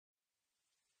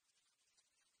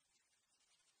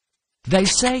They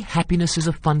say happiness is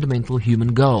a fundamental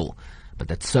human goal, but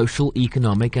that social,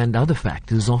 economic and other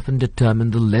factors often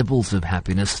determine the levels of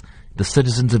happiness the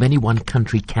citizens of any one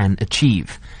country can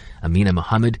achieve. Amina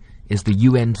Mohammed is the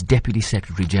UN's Deputy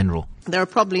Secretary General. There are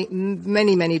probably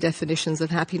many, many definitions of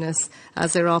happiness,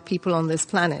 as there are people on this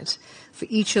planet. For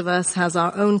each of us has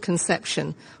our own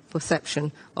perception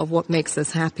of what makes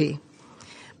us happy.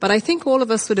 But I think all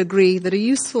of us would agree that a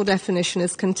useful definition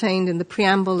is contained in the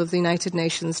preamble of the United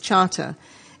Nations Charter,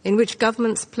 in which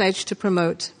governments pledge to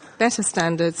promote better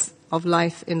standards of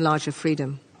life in larger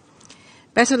freedom.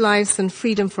 Better lives and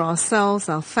freedom for ourselves,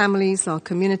 our families, our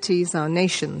communities, our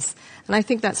nations. And I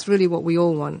think that's really what we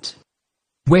all want.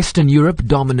 Western Europe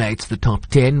dominates the top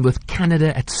 10, with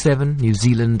Canada at 7, New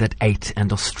Zealand at 8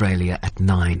 and Australia at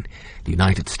 9. The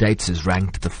United States is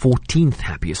ranked the 14th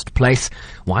happiest place,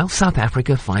 while South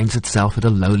Africa finds itself at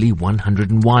a lowly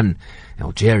 101.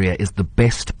 Algeria is the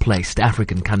best placed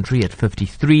African country at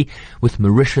 53, with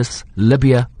Mauritius,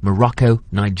 Libya, Morocco,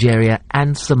 Nigeria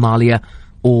and Somalia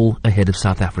all ahead of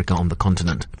South Africa on the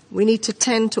continent. We need to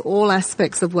tend to all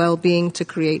aspects of well-being to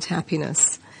create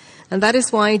happiness. And that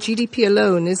is why GDP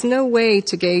alone is no way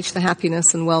to gauge the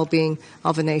happiness and well-being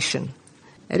of a nation.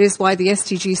 It is why the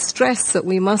SDGs stress that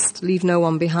we must leave no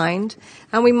one behind,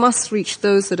 and we must reach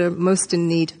those that are most in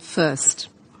need first.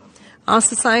 Our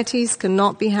societies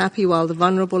cannot be happy while the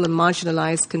vulnerable and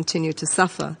marginalized continue to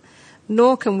suffer,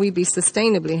 nor can we be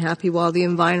sustainably happy while the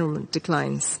environment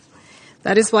declines.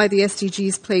 That is why the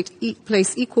SDGs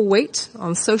place equal weight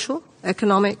on social,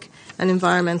 economic, and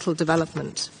environmental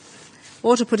development.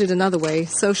 Or to put it another way,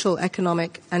 social,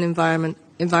 economic, and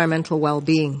environmental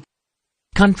well-being.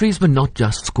 Countries were not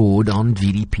just scored on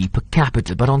GDP per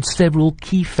capita, but on several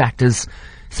key factors,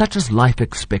 such as life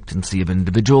expectancy of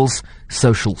individuals,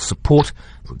 social support,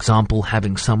 for example,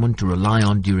 having someone to rely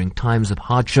on during times of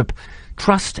hardship,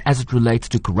 trust as it relates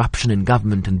to corruption in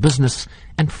government and business,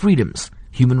 and freedoms,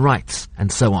 human rights, and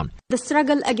so on. The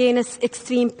struggle against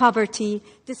extreme poverty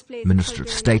displays... Minister of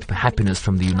State for Happiness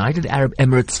from the United Arab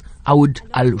Emirates, Aoud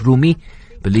Al-Rumi,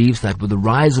 believes that with the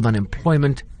rise of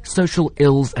unemployment, social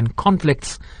ills and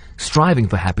conflicts, striving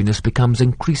for happiness becomes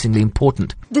increasingly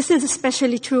important. This is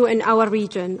especially true in our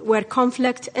region, where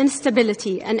conflict,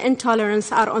 instability and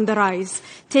intolerance are on the rise,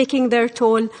 taking their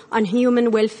toll on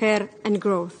human welfare and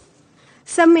growth.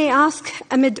 Some may ask,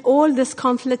 amid all this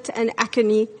conflict and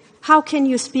agony, how can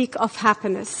you speak of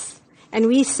happiness? And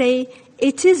we say,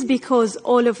 it is because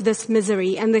all of this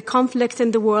misery and the conflict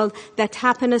in the world that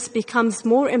happiness becomes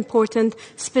more important,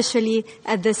 especially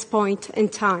at this point in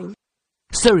time.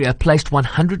 Syria placed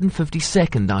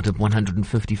 152nd out of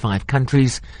 155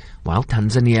 countries, while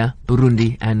Tanzania,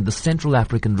 Burundi and the Central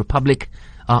African Republic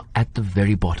are at the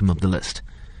very bottom of the list.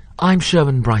 I'm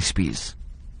Sherwin Brycebees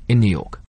in New York.